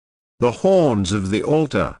the horns of the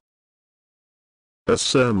altar. A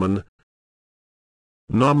sermon.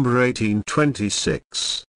 Number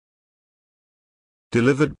 1826.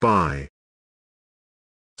 Delivered by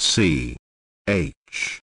C.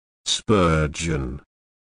 H. Spurgeon.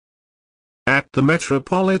 At the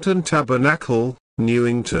Metropolitan Tabernacle,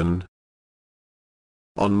 Newington,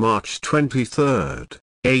 on March 23,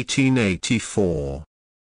 1884.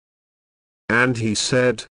 And he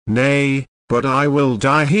said, Nay, but I will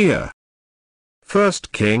die here.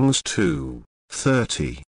 1 Kings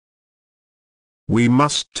 2:30. We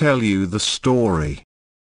must tell you the story.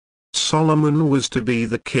 Solomon was to be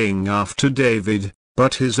the king after David,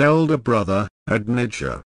 but his elder brother,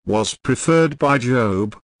 Adonijah, was preferred by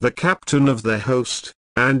Job, the captain of the host,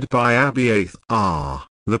 and by Abiathar,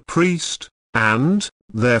 the priest, and,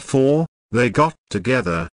 therefore, they got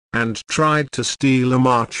together, and tried to steal a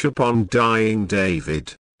march upon dying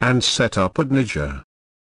David, and set up Adonijah.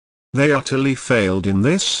 They utterly failed in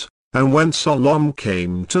this, and when Solomon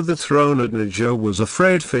came to the throne, Adonijah was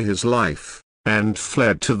afraid for his life, and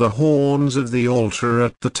fled to the horns of the altar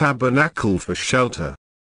at the tabernacle for shelter.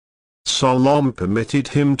 Solomon permitted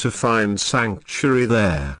him to find sanctuary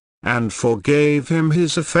there, and forgave him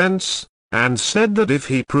his offense, and said that if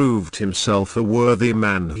he proved himself a worthy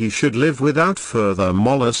man he should live without further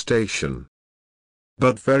molestation.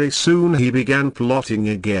 But very soon he began plotting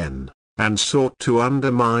again, and sought to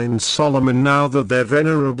undermine Solomon now that their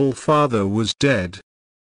venerable father was dead.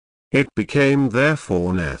 It became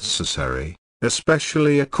therefore necessary,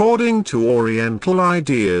 especially according to Oriental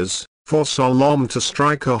ideas, for Solomon to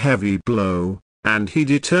strike a heavy blow, and he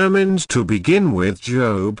determined to begin with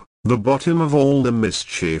Job, the bottom of all the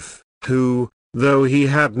mischief, who, though he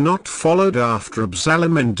had not followed after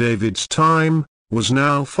Absalom in David's time, was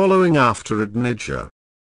now following after Adonijah.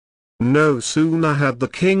 No sooner had the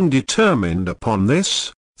king determined upon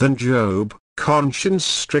this, than Job,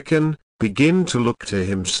 conscience-stricken, began to look to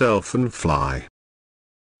himself and fly.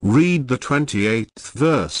 Read the 28th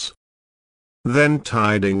verse. Then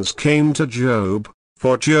tidings came to Job,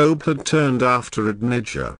 for Job had turned after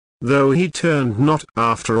Adonijah, though he turned not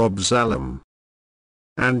after Absalom.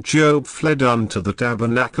 And Job fled unto the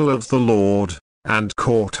tabernacle of the Lord, and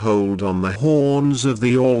caught hold on the horns of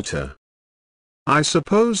the altar. I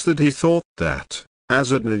suppose that he thought that,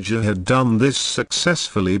 as Adonijah had done this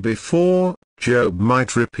successfully before, Job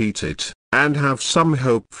might repeat it, and have some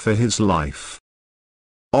hope for his life.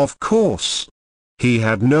 Of course, he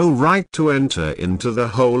had no right to enter into the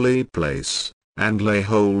holy place, and lay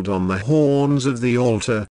hold on the horns of the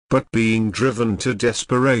altar, but being driven to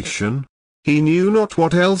desperation, he knew not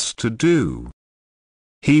what else to do.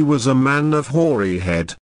 He was a man of hoary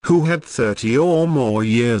head, who had 30 or more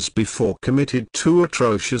years before committed 2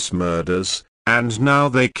 atrocious murders, and now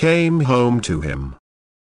they came home to him.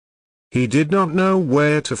 He did not know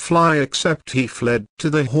where to fly except he fled to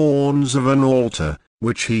the horns of an altar,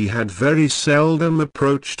 which he had very seldom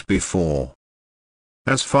approached before.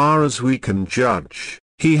 As far as we can judge,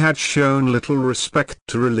 he had shown little respect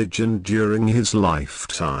to religion during his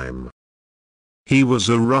lifetime. He was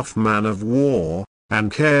a rough man of war,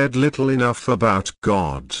 and cared little enough about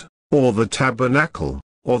God, or the tabernacle,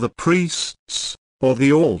 or the priests, or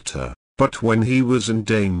the altar, but when he was in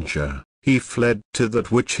danger, he fled to that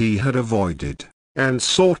which he had avoided, and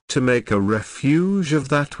sought to make a refuge of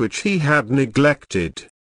that which he had neglected.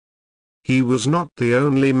 He was not the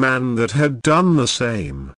only man that had done the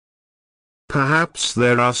same. Perhaps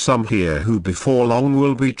there are some here who before long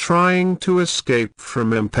will be trying to escape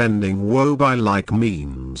from impending woe by like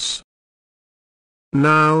means.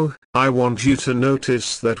 Now, I want you to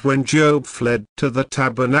notice that when Job fled to the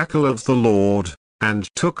tabernacle of the Lord, and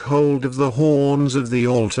took hold of the horns of the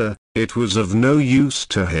altar, it was of no use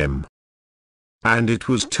to him. And it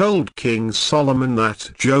was told King Solomon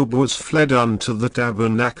that Job was fled unto the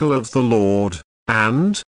tabernacle of the Lord,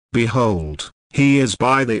 and, behold, he is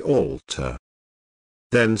by the altar.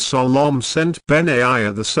 Then Solomon sent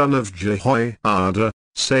Benaiah the son of Jehoiada,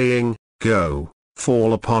 saying, Go,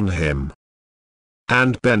 fall upon him.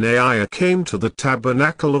 And Benaiah came to the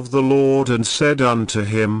tabernacle of the Lord and said unto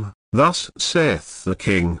him, Thus saith the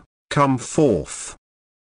king, Come forth.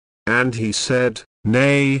 And he said,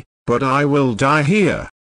 Nay, but I will die here.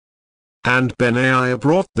 And Benaiah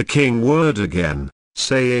brought the king word again,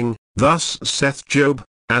 saying, Thus saith Job,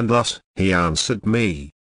 and thus he answered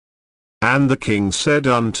me. And the king said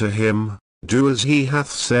unto him, Do as he hath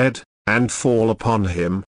said, and fall upon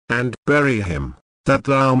him, and bury him, that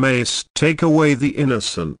thou mayest take away the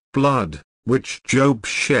innocent blood, which Job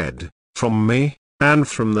shed, from me, and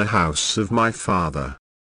from the house of my father.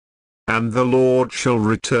 And the Lord shall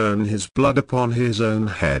return his blood upon his own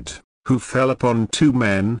head, who fell upon 2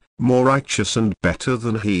 men, more righteous and better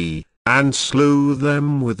than he, and slew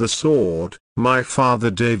them with the sword, my father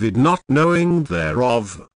David not knowing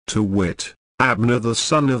thereof, to wit, Abner the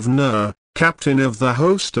son of Ner, captain of the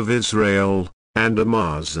host of Israel, and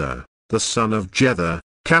Amasa, the son of Jether,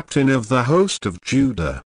 captain of the host of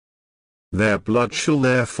Judah. Their blood shall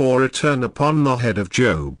therefore return upon the head of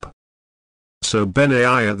Job. So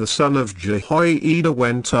Benaiah the son of Jehoiada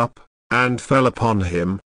went up, and fell upon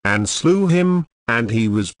him, and slew him, and he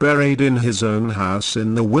was buried in his own house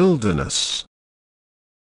in the wilderness.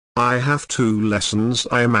 I have 2 lessons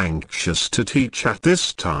I am anxious to teach at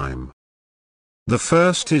this time. The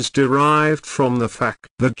first is derived from the fact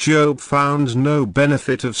that Job found no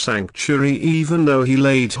benefit of sanctuary even though he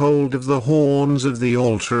laid hold of the horns of the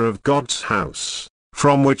altar of God's house,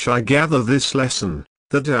 from which I gather this lesson,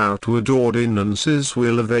 that outward ordinances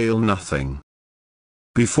will avail nothing.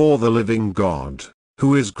 Before the living God,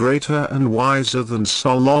 who is greater and wiser than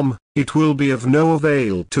Solomon, it will be of no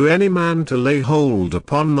avail to any man to lay hold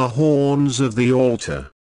upon the horns of the altar.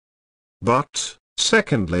 But,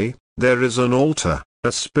 secondly, there is an altar,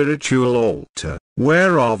 a spiritual altar,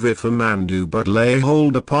 whereof if a man do but lay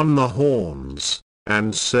hold upon the horns,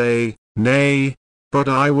 and say, Nay, but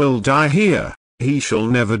I will die here, he shall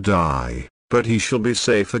never die, but he shall be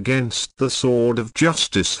safe against the sword of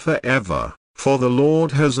justice forever, for the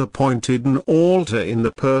Lord has appointed an altar in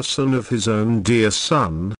the person of his own dear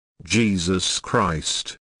Son, Jesus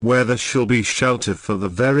Christ, where there shall be shelter for the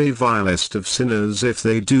very vilest of sinners if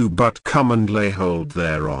they do but come and lay hold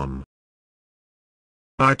thereon.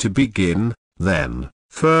 To begin, then,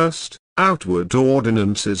 first, outward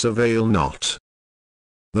ordinances avail not.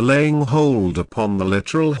 The laying hold upon the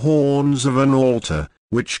literal horns of an altar,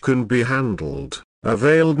 which can be handled,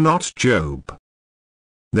 availed not Job.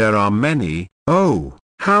 There are many, oh,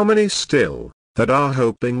 how many still, that are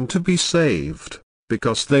hoping to be saved,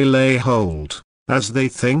 because they lay hold, as they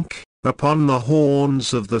think, upon the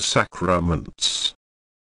horns of the sacraments.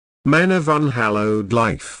 Men of unhallowed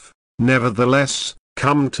life, nevertheless,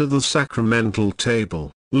 come to the sacramental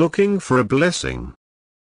table, looking for a blessing.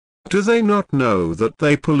 Do they not know that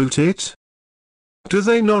they pollute it? Do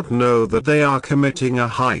they not know that they are committing a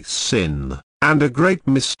high sin, and a great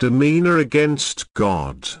misdemeanor against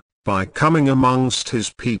God, by coming amongst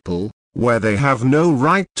his people, where they have no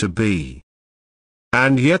right to be?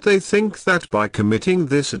 And yet they think that by committing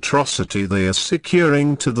this atrocity they are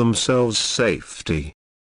securing to themselves safety.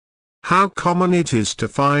 How common it is to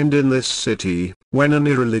find in this city, when an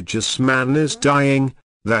irreligious man is dying,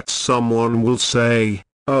 that someone will say,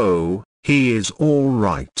 Oh, he is all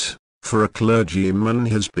right, for a clergyman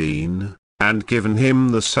has been, and given him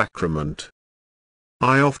the sacrament.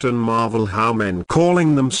 I often marvel how men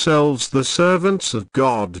calling themselves the servants of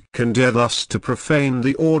God can dare thus to profane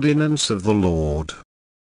the ordinance of the Lord.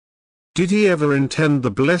 Did he ever intend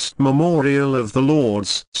the blessed memorial of the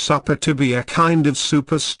Lord's Supper to be a kind of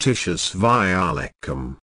superstitious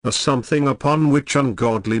vialicum, a something upon which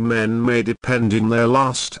ungodly men may depend in their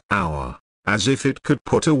last hour, as if it could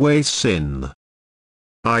put away sin?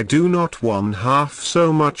 I do not 1/2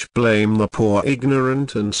 so much blame the poor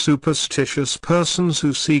ignorant and superstitious persons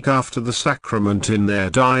who seek after the sacrament in their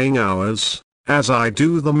dying hours, as I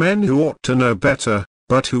do the men who ought to know better,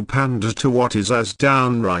 but who pander to what is as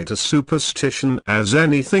downright a superstition as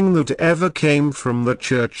anything that ever came from the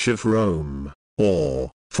Church of Rome,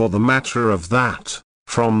 or, for the matter of that,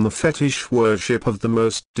 from the fetish worship of the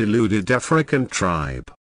most deluded African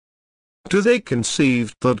tribe. Do they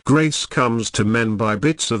conceive that grace comes to men by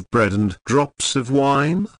bits of bread and drops of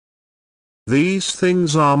wine? These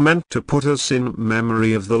things are meant to put us in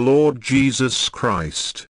memory of the Lord Jesus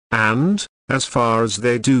Christ, and, as far as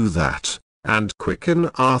they do that, and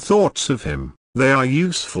quicken our thoughts of him, they are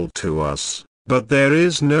useful to us, but there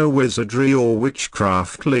is no wizardry or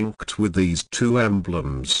witchcraft linked with these 2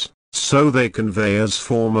 emblems, so they convey as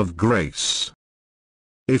form of grace.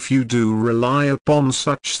 If you do rely upon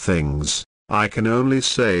such things, I can only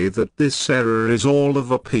say that this error is all of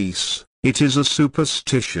a piece. It is a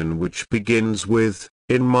superstition which begins with,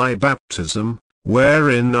 in my baptism,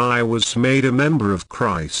 wherein I was made a member of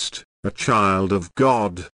Christ, a child of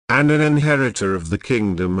God, and an inheritor of the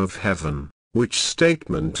kingdom of heaven, which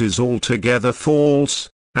statement is altogether false,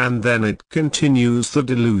 and then it continues the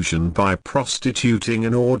delusion by prostituting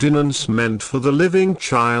an ordinance meant for the living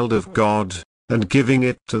child of God, and giving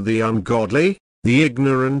it to the ungodly, the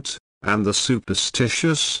ignorant, and the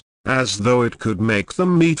superstitious, as though it could make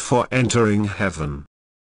them meet for entering heaven.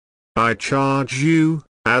 I charge you,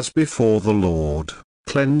 as before the Lord,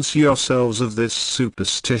 cleanse yourselves of this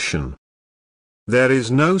superstition. there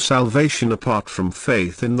is no salvation apart from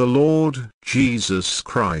faith in the Lord Jesus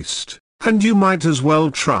Christ, and you might as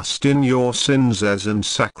well trust in your sins as in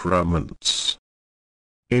sacraments.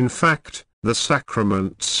 In fact, the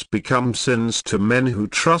sacraments become sins to men who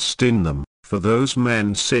trust in them, for those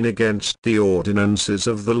men sin against the ordinances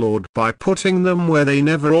of the Lord by putting them where they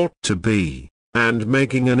never ought to be, and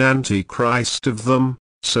making an antichrist of them,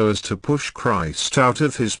 so as to push Christ out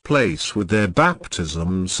of his place with their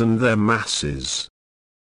baptisms and their masses.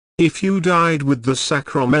 If you died with the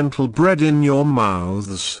sacramental bread in your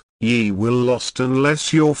mouths, ye will lost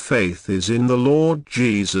unless your faith is in the Lord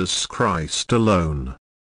Jesus Christ alone.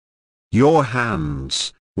 Your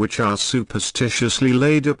hands, which are superstitiously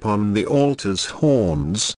laid upon the altar's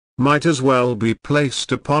horns, might as well be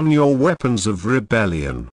placed upon your weapons of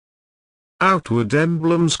rebellion. Outward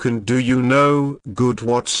emblems can do you no good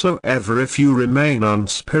whatsoever if you remain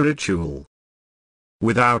unspiritual.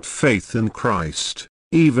 Without faith in Christ,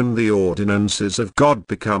 even the ordinances of God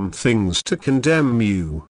become things to condemn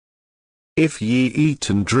you. If ye eat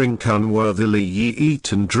and drink unworthily, ye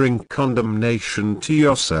eat and drink condemnation to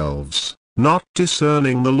yourselves, not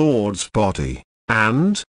discerning the Lord's body.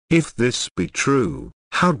 And, if this be true,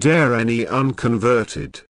 how dare any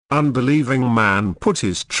unconverted, unbelieving man put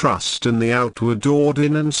his trust in the outward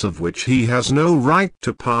ordinance of which he has no right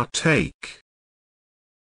to partake?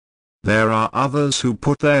 There are others who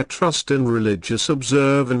put their trust in religious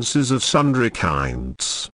observances of sundry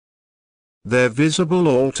kinds. Their visible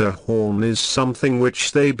altar horn is something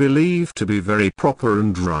which they believe to be very proper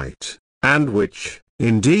and right, and which,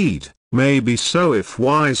 indeed, may be so if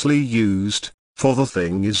wisely used, for the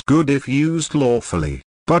thing is good if used lawfully,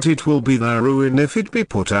 but it will be their ruin if it be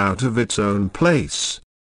put out of its own place.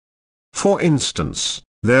 For instance,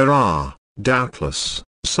 there are, doubtless,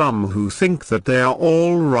 some who think that they are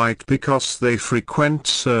all right because they frequent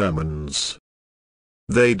sermons.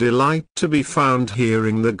 They delight to be found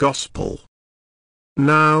hearing the gospel.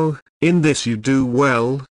 Now, in this you do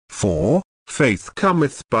well, for faith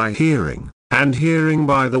cometh by hearing, and hearing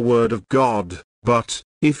by the word of God. But,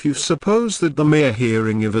 if you suppose that the mere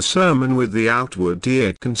hearing of a sermon with the outward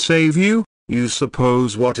ear can save you, you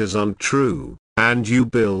suppose what is untrue, and you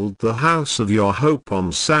build the house of your hope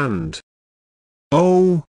on sand.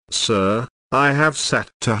 Oh, sir, I have sat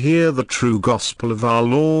to hear the true gospel of our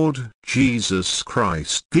Lord Jesus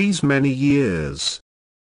Christ these many years.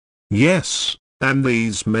 Yes, and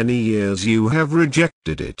these many years you have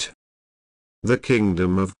rejected it. The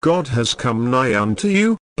kingdom of God has come nigh unto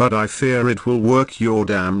you, but I fear it will work your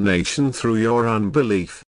damnation through your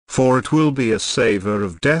unbelief, for it will be a savour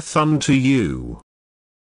of death unto you.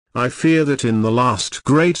 I fear that in the last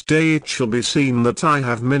great day it shall be seen that I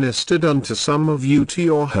have ministered unto some of you to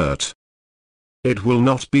your hurt. It will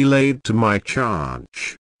not be laid to my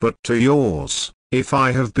charge, but to yours, if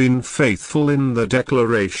I have been faithful in the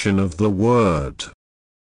declaration of the word.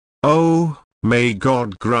 Oh, may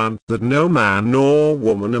God grant that no man nor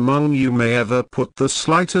woman among you may ever put the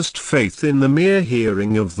slightest faith in the mere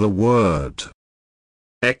hearing of the word.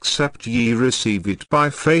 Except ye receive it by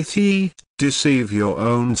faith, ye deceive your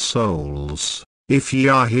own souls. If ye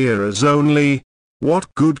are hearers only,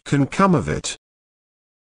 what good can come of it?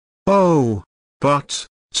 Oh, but,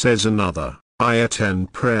 says another, I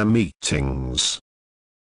attend prayer meetings.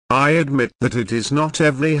 I admit that it is not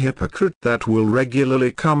every hypocrite that will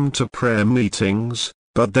regularly come to prayer meetings,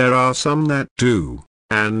 but there are some that do,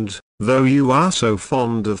 and, though you are so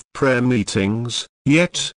fond of prayer meetings,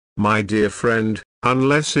 yet, my dear friend,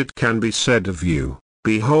 unless it can be said of you,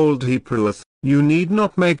 behold he prayeth, you need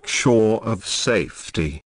not make sure of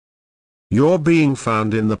safety. Your being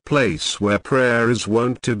found in the place where prayer is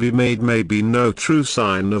wont to be made may be no true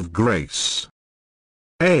sign of grace.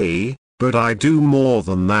 But I do more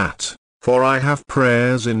than that, for I have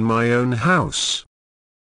prayers in my own house.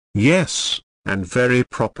 Yes, and very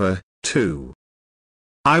proper, too.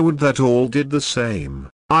 I would that all did the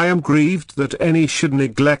same. I am grieved that any should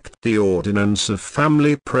neglect the ordinance of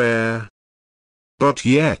family prayer. But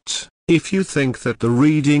yet, if you think that the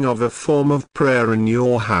reading of a form of prayer in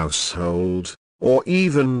your household, or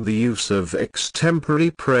even the use of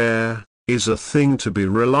extempore prayer, is a thing to be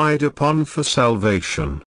relied upon for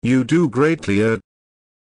salvation, you do greatly err.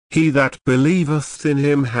 He that believeth in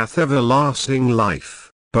him hath everlasting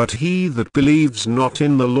life, but he that believes not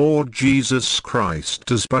in the Lord Jesus Christ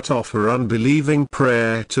does but offer unbelieving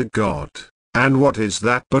prayer to God, and what is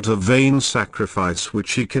that but a vain sacrifice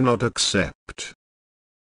which he cannot accept?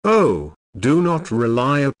 Oh, do not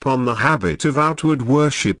rely upon the habit of outward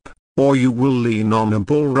worship, or you will lean on a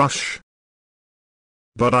bulrush.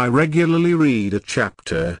 But I regularly read a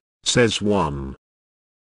chapter, says one.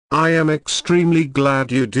 I am extremely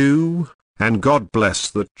glad you do, and God bless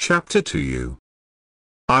that chapter to you.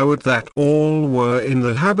 I would that all were in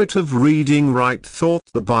the habit of reading right thought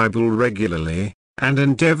the Bible regularly, and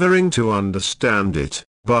endeavoring to understand it,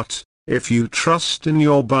 but, if you trust in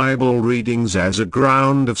your Bible readings as a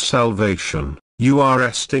ground of salvation, you are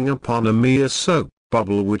resting upon a mere soap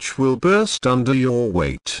bubble which will burst under your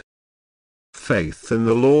weight. Faith in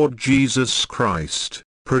the Lord Jesus Christ,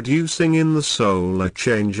 producing in the soul a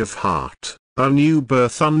change of heart, a new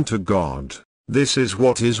birth unto God, this is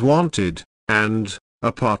what is wanted, and,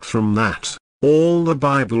 apart from that, all the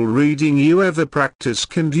Bible reading you ever practice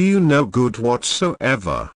can do you no good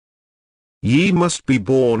whatsoever. Ye must be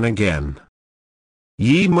born again.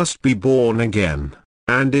 Ye must be born again,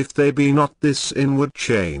 and if there be not this inward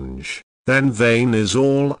change, then vain is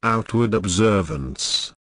all outward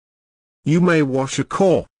observance. You may wash a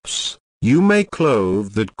corpse, you may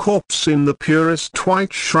clothe that corpse in the purest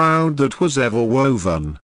white shroud that was ever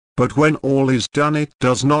woven, but when all is done it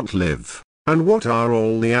does not live. And what are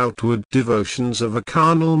all the outward devotions of a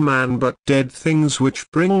carnal man but dead things which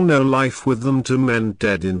bring no life with them to men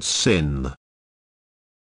dead in sin?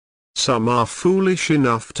 Some are foolish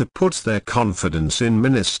enough to put their confidence in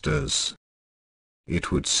ministers.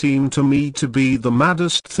 It would seem to me to be the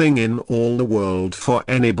maddest thing in all the world for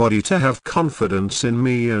anybody to have confidence in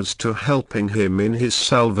me as to helping him in his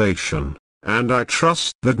salvation, and I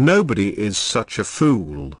trust that nobody is such a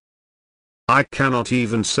fool. I cannot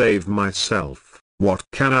even save myself, what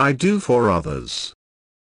can I do for others?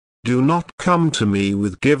 Do not come to me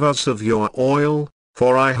with "Give us of your oil,"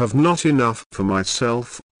 for I have not enough for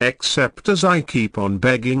myself, except as I keep on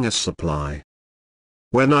begging a supply.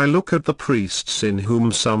 When I look at the priests in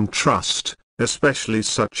whom some trust, especially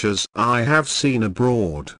such as I have seen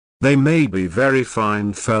abroad, they may be very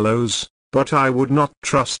fine fellows, but I would not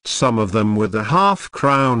trust some of them with a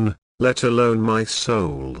half-crown, let alone my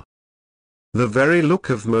soul. The very look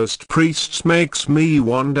of most priests makes me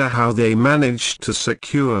wonder how they manage to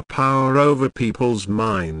secure power over people's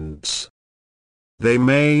minds. They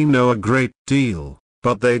may know a great deal,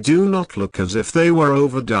 but they do not look as if they were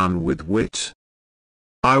overdone with wit.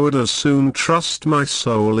 I would as soon trust my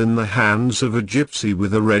soul in the hands of a gypsy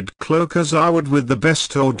with a red cloak as I would with the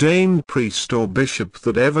best ordained priest or bishop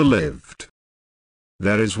that ever lived.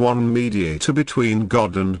 There is one mediator between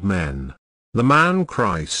God and men, the man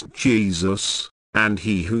Christ Jesus, and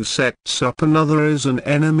he who sets up another is an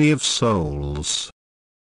enemy of souls.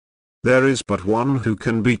 There is but one who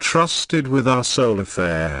can be trusted with our soul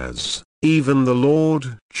affairs, even the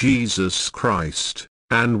Lord Jesus Christ,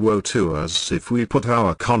 and woe to us if we put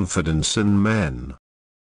our confidence in men.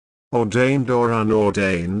 Ordained or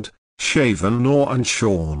unordained, shaven or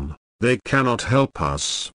unshorn, they cannot help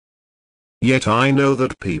us. Yet I know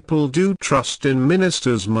that people do trust in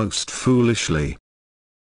ministers most foolishly.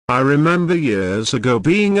 I remember years ago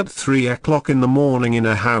being at 3 o'clock in the morning in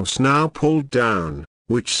a house now pulled down,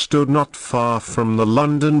 which stood not far from the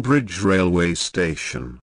London Bridge railway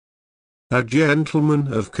station. A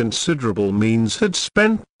gentleman of considerable means had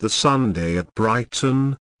spent the Sunday at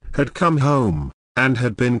Brighton, had come home, and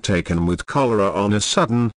had been taken with cholera on a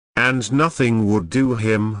sudden, and nothing would do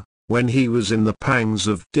him, when he was in the pangs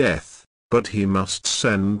of death, but he must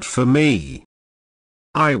send for me.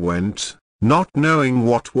 I went, not knowing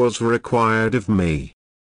what was required of me.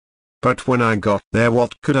 But when I got there,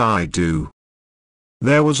 what could I do?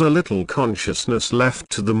 There was a little consciousness left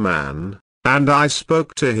to the man, and I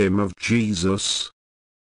spoke to him of Jesus.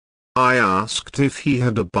 I asked if he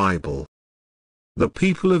had a Bible. The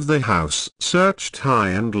people of the house searched high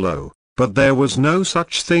and low, but there was no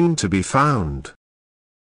such thing to be found.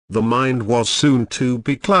 The mind was soon to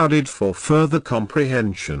be clouded for further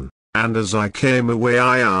comprehension, and as I came away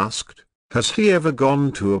I asked, "Has he ever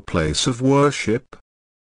gone to a place of worship?"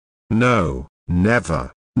 No,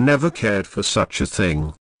 never, never cared for such a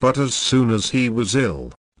thing, but as soon as he was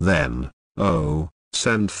ill, then, oh,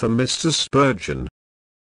 send for Mr. Spurgeon.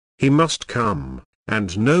 He must come,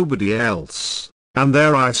 and nobody else, and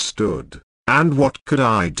there I stood, and what could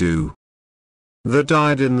I do? There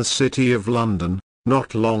died in the city of London,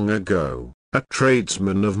 not long ago, a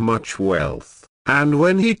tradesman of much wealth, and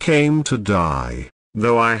when he came to die,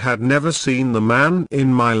 though I had never seen the man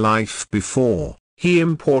in my life before, he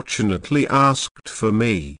importunately asked for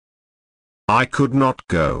me. I could not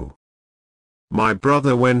go. My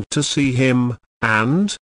brother went to see him,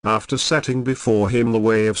 and, after setting before him the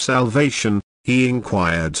way of salvation, he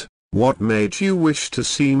inquired, "What made you wish to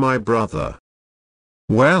see my brother?"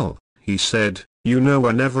 "Well," he said, "you know,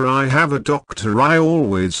 whenever I have a doctor I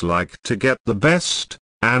always like to get the best,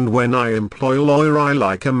 and when I employ lawyer I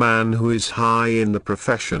like a man who is high in the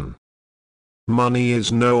profession. Money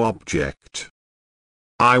is no object.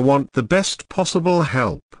 I want the best possible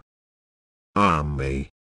help. Army.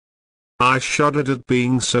 I shuddered at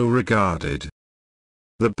being so regarded.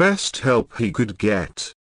 The best help he could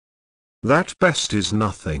get. That best is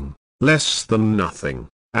nothing, less than nothing,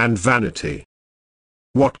 and vanity.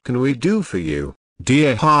 What can we do for you,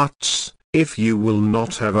 dear hearts, if you will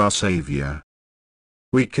not have our Saviour?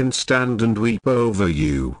 We can stand and weep over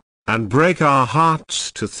you, and break our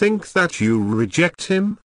hearts to think that you reject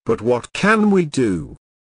him, but what can we do?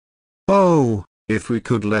 Oh, if we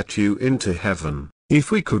could let you into heaven,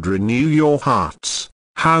 if we could renew your hearts,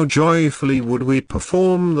 how joyfully would we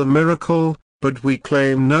perform the miracle, but we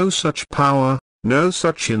claim no such power, no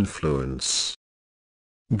such influence.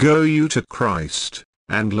 Go you to Christ,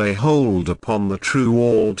 and lay hold upon the true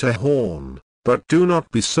altar horn, but do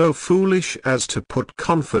not be so foolish as to put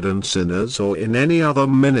confidence in us or in any other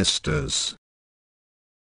ministers.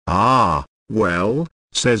 Ah, well,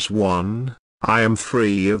 says one, I am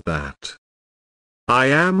free of that. I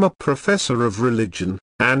am a professor of religion,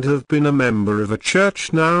 and have been a member of a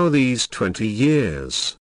church now these 20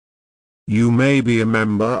 years. You may be a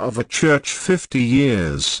member of a church 50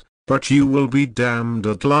 years, but you will be damned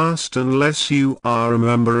at last unless you are a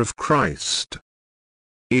member of Christ.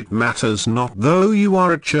 It matters not though you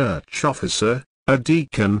are a church officer, a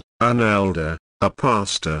deacon, an elder, a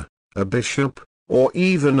pastor, a bishop, or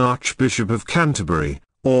even Archbishop of Canterbury,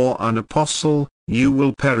 or an apostle, you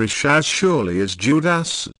will perish as surely as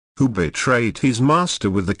Judas, who betrayed his master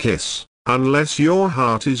with a kiss, unless your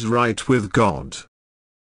heart is right with God.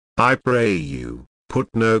 I pray you, put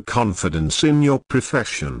no confidence in your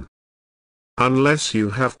profession. Unless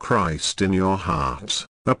you have Christ in your heart,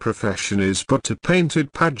 a profession is but a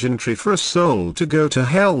painted pageantry for a soul to go to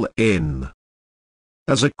hell in.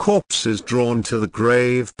 As a corpse is drawn to the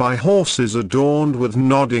grave by horses adorned with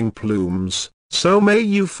nodding plumes, so may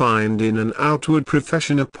you find in an outward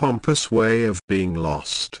profession a pompous way of being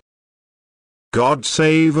lost. God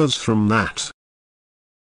save us from that.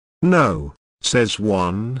 No, says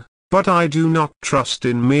one, but I do not trust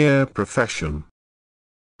in mere profession.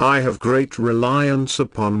 I have great reliance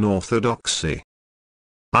upon orthodoxy.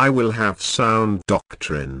 I will have sound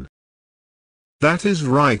doctrine. That is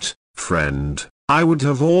right, friend, I would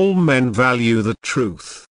have all men value the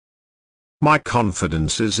truth. My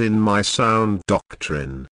confidence is in my sound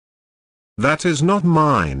doctrine. That is not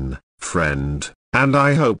mine, friend, and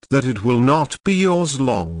I hope that it will not be yours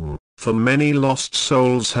long, for many lost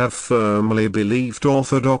souls have firmly believed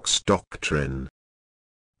orthodox doctrine.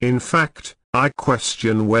 In fact, I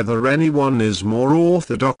question whether anyone is more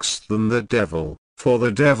orthodox than the devil, for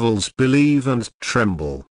the devils believe and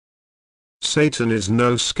tremble. Satan is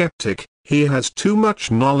no skeptic, he has too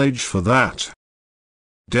much knowledge for that.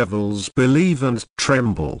 Devils believe and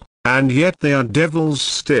tremble, and yet they are devils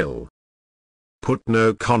still. Put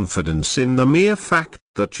no confidence in the mere fact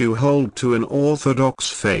that you hold to an orthodox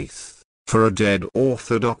faith, for a dead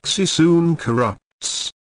orthodoxy soon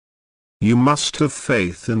corrupts. You must have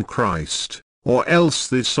faith in Christ, or else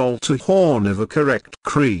this altar horn of a correct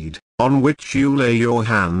creed, on which you lay your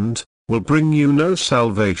hand, will bring you no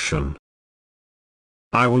salvation.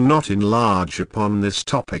 I will not enlarge upon this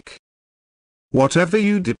topic. Whatever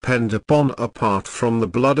you depend upon apart from the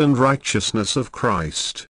blood and righteousness of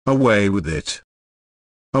Christ, away with it.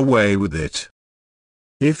 Away with it.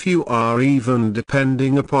 If you are even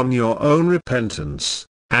depending upon your own repentance,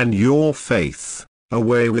 and your faith,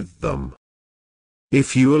 away with them.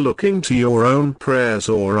 If you are looking to your own prayers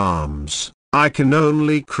or alms, I can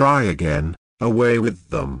only cry again, away with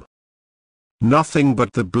them. Nothing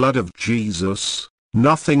but the blood of Jesus,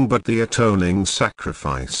 nothing but the atoning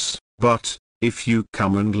sacrifice, but, if you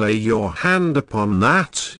come and lay your hand upon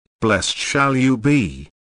that, blessed shall you be.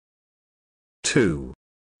 2.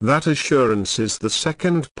 That assurance is the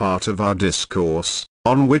second part of our discourse,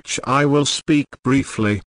 on which I will speak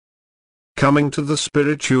briefly. Coming to the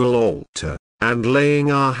spiritual altar, and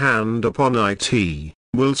laying our hand upon it,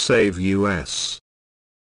 will save us.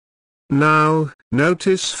 Now,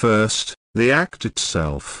 notice first, the act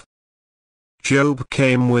itself. Job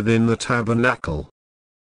came within the tabernacle.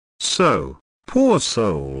 So, poor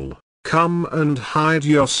soul, come and hide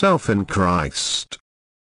yourself in Christ.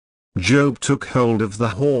 Job took hold of the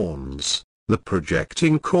horns, the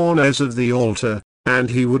projecting corners of the altar, and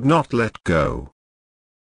he would not let go.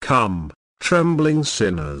 Come, trembling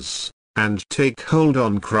sinners, and take hold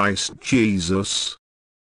on Christ Jesus.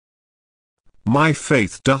 My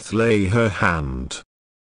faith doth lay her hand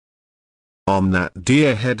on that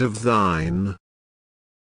dear head of thine.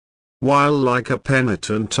 while like a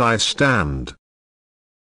penitent I stand,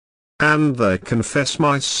 and there confess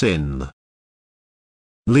my sin.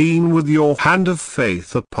 Lean with your hand of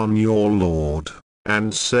faith upon your Lord,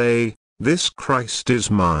 and say, "This Christ is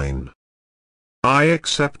mine. I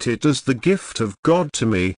accept it as the gift of God to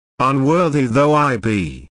me, unworthy though I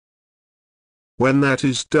be." When that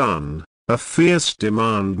is done, a fierce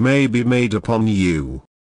demand may be made upon you.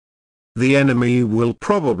 The enemy will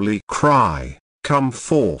probably cry, "Come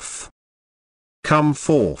forth! Come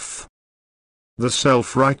forth!" The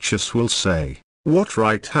self-righteous will say, "What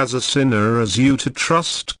right has a sinner as you to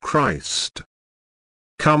trust Christ?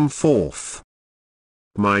 Come forth!"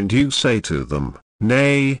 Mind you say to them,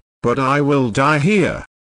 "Nay, but I will die here."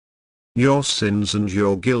 Your sins and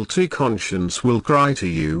your guilty conscience will cry to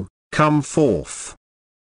you, "Come forth!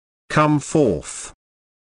 Come forth!"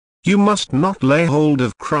 You must not lay hold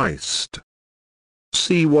of Christ.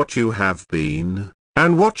 See what you have been,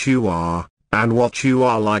 and what you are, and what you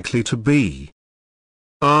are likely to be.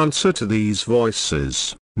 Answer to these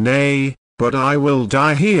voices, "Nay, but I will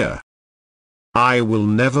die here. I will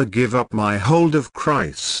never give up my hold of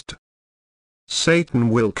Christ." Satan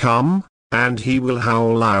will come, and he will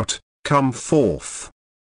howl out, "Come forth!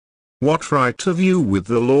 What right have you with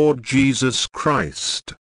the Lord Jesus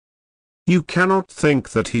Christ? You cannot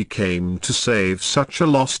think that he came to save such a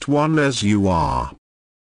lost one as you are."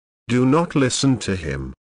 Do not listen to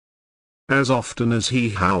him. As often as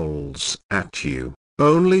he howls at you,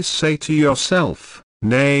 only say to yourself,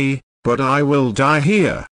 "Nay, but I will die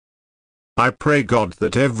here." I pray God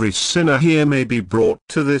that every sinner here may be brought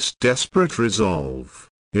to this desperate resolve: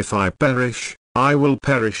 if I perish, I will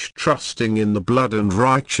perish trusting in the blood and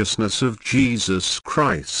righteousness of Jesus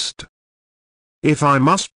Christ. If I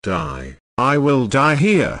must die, I will die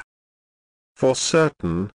here. For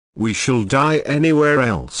certain, we shall die anywhere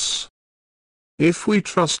else. If we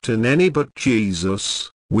trust in any but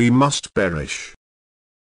Jesus, we must perish.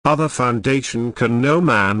 Other foundation can no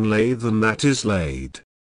man lay than that is laid.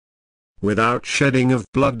 Without shedding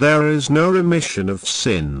of blood there is no remission of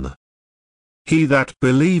sin. He that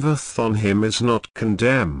believeth on him is not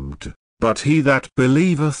condemned, but he that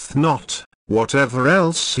believeth not, whatever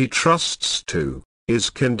else he trusts to,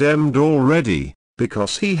 is condemned already,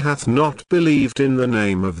 because he hath not believed in the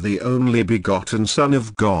name of the only begotten Son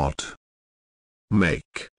of God.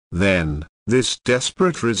 Make, then, this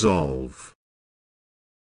desperate resolve: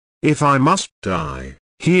 if I must die,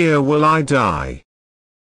 here will I die.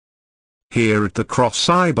 Here at the cross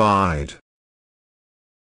I bide.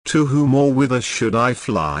 To whom or whither should I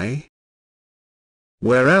fly?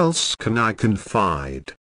 Where else can I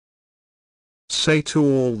confide? Say to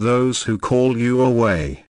all those who call you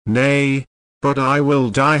away, "Nay, but I will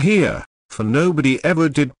die here," for nobody ever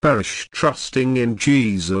did perish trusting in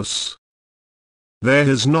Jesus. There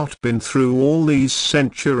has not been through all these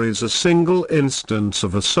centuries a single instance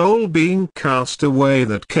of a soul being cast away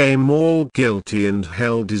that came all guilty and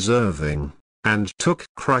hell deserving, and took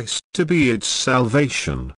Christ to be its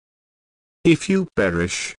salvation. If you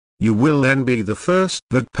perish, you will then be the first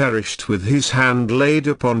that perished with his hand laid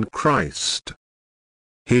upon Christ.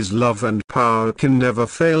 His love and power can never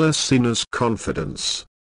fail a sinner's confidence.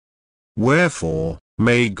 Wherefore,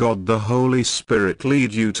 may God the Holy Spirit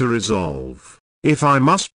lead you to resolve: if I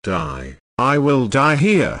must die, I will die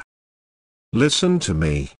here. Listen to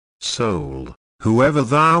me, soul, whoever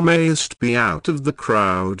thou mayest be out of the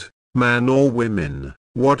crowd, man or women,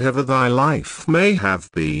 whatever thy life may have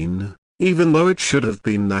been, even though it should have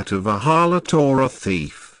been that of a harlot or a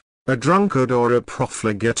thief, a drunkard or a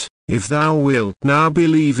profligate, if thou wilt now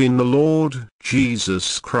believe in the Lord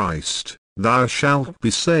Jesus Christ, thou shalt be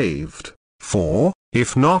saved, for,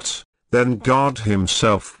 if not, then God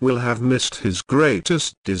himself will have missed his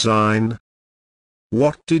greatest design.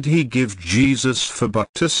 What did he give Jesus for but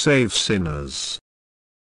to save sinners?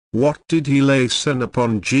 What did he lay sin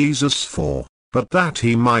upon Jesus for, but that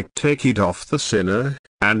he might take it off the sinner,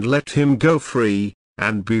 and let him go free,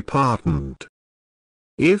 and be pardoned?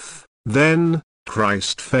 If, then,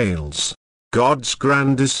 Christ fails, God's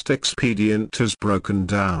grandest expedient has broken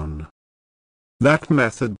down. That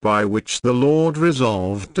method by which the Lord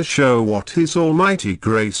resolved to show what his almighty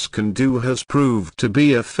grace can do has proved to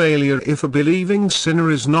be a failure if a believing sinner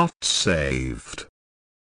is not saved.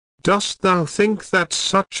 Dost thou think that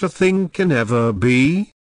such a thing can ever be?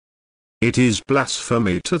 It is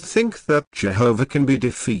blasphemy to think that Jehovah can be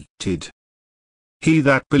defeated. He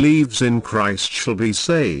that believes in Christ shall be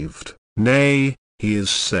saved, nay, he is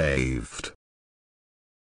saved.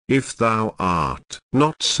 If thou art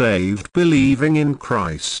not saved believing in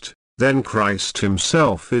Christ, then Christ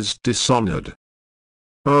himself is dishonored.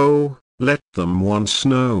 Oh, let them once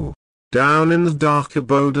know, down in the dark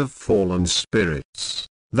abode of fallen spirits,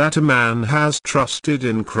 that a man has trusted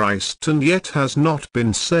in Christ and yet has not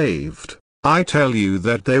been saved, I tell you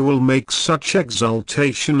that they will make such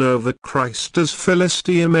exultation over Christ as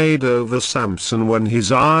Philistia made over Samson when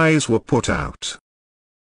his eyes were put out.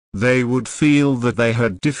 They would feel that they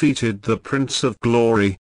had defeated the Prince of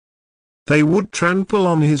Glory. They would trample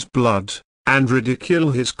on his blood, and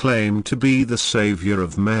ridicule his claim to be the Savior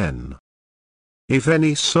of men. If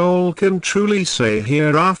any soul can truly say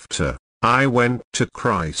hereafter, I went to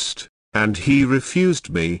Christ, and he refused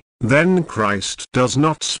me, then Christ does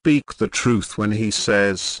not speak the truth when he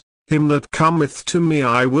says, Him that cometh to me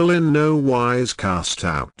I will in no wise cast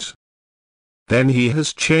out. Then he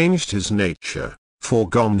has changed his nature,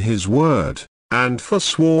 forgone his word, and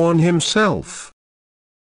forsworn himself.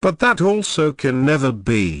 But that also can never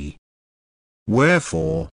be.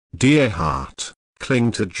 Wherefore, dear heart,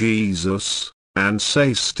 cling to Jesus, and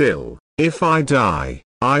say still, If I die,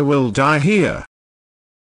 I will die here.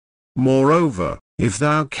 Moreover, if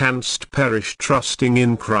thou canst perish trusting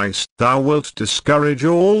in Christ, thou wilt discourage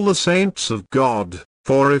all the saints of God,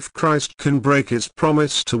 for if Christ can break his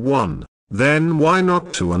promise to one, then why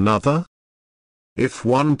not to another? If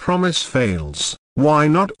one promise fails, why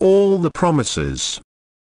not all the promises?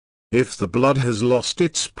 If the blood has lost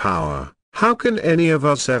its power, how can any of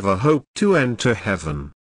us ever hope to enter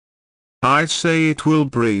heaven? I say it will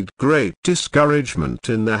breed great discouragement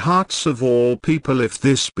in the hearts of all people if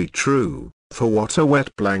this be true, for what a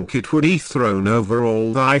wet blanket would he thrown over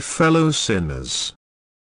all thy fellow sinners.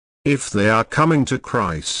 If they are coming to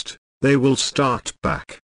Christ, they will start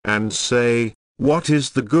back, and say, What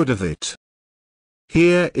is the good of it?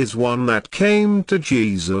 Here is one that came to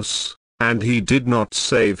Jesus, and he did not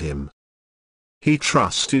save him. He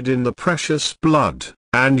trusted in the precious blood,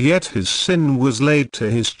 and yet his sin was laid to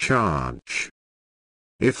his charge.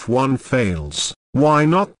 If one fails, why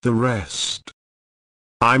not the rest?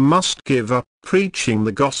 I must give up preaching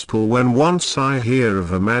the gospel when once I hear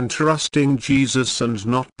of a man trusting Jesus and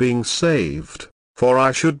not being saved, for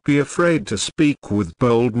I should be afraid to speak with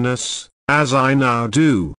boldness, as I now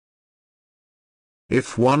do.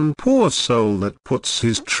 If one poor soul that puts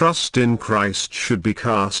his trust in Christ should be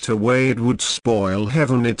cast away, it would spoil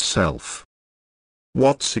heaven itself.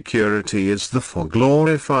 What security is there for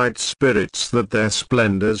glorified spirits that their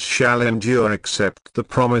splendors shall endure except the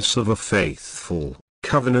promise of a faithful,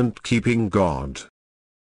 covenant-keeping God?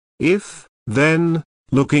 If, then,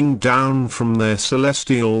 looking down from their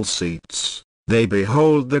celestial seats, they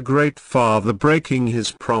behold the great Father breaking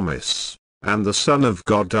his promise, and the Son of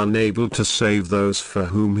God unable to save those for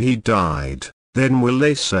whom he died, then will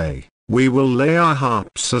they say, We will lay our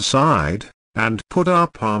harps aside, and put our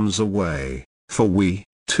palms away, for we,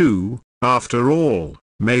 too, after all,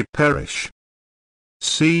 may perish.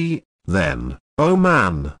 See, then, O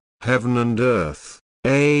man, heaven and earth,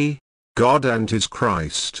 God and his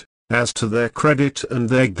Christ, as to their credit and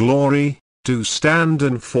their glory, do stand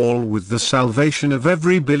and fall with the salvation of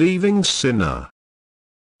every believing sinner.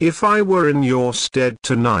 If I were in your stead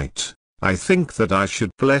tonight, I think that I should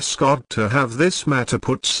bless God to have this matter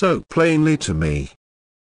put so plainly to me.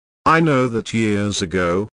 I know that years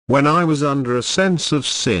ago, when I was under a sense of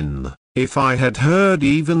sin, if I had heard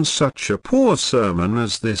even such a poor sermon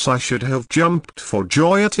as this, I should have jumped for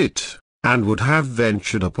joy at it, and would have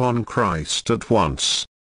ventured upon Christ at once.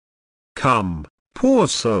 Come, poor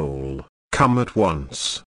soul, come at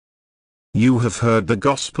once. You have heard the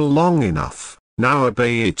gospel long enough. Now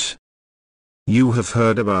obey it. You have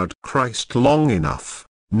heard about Christ long enough,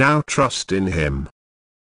 now trust in him.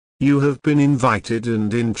 You have been invited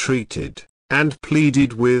and entreated, and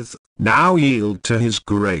pleaded with, now yield to his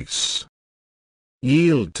grace.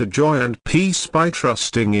 Yield to joy and peace by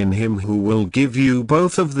trusting in him who will give you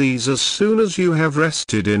both of these as soon as you have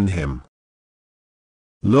rested in him.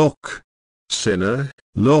 Look, sinner,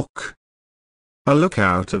 look. A look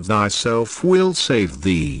out of thyself will save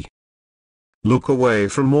thee. Look away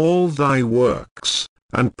from all thy works,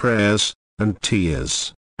 and prayers, and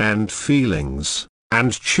tears, and feelings,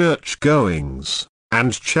 and church-goings,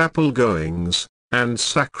 and chapel-goings, and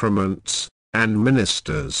sacraments, and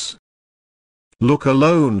ministers. Look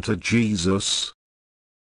alone to Jesus.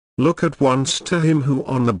 Look at once to him who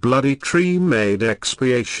on the bloody tree made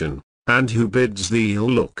expiation, and who bids thee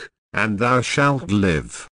look, and thou shalt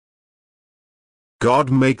live.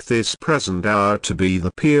 God, make this present hour to be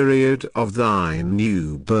the period of thy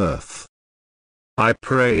new birth. I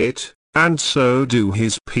pray it, and so do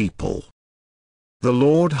his people. The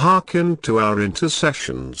Lord hearken to our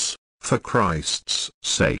intercessions, for Christ's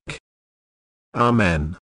sake.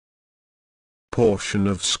 Amen. Portion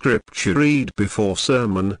of Scripture read before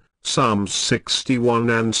sermon, Psalms 61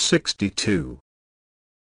 and 62.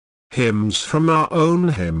 Hymns from our own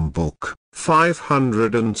hymn book,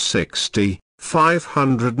 560,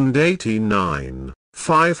 589,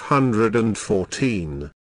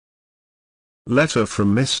 514. Letter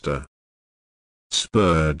from Mr.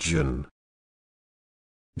 Spurgeon.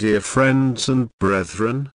 Dear friends and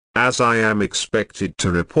brethren, as I am expected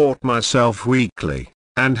to report myself weekly,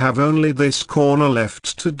 and have only this corner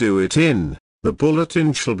left to do it in, the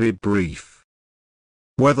bulletin shall be brief.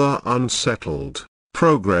 Weather unsettled,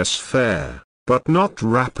 progress fair, but not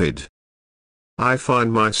rapid. I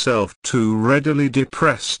find myself too readily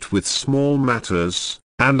depressed with small matters,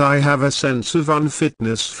 and I have a sense of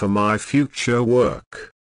unfitness for my future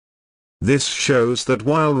work. This shows that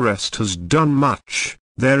while rest has done much,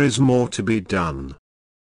 there is more to be done.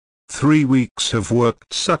 3 weeks have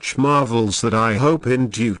worked such marvels that I hope in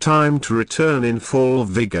due time to return in full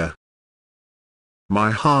vigor.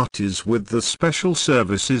 My heart is with the special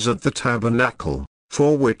services at the Tabernacle,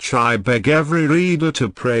 for which I beg every reader to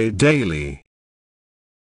pray daily.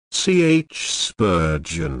 C. H.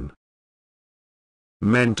 Spurgeon.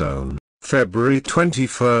 Mentone, February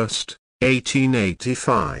 21,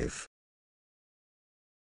 1885.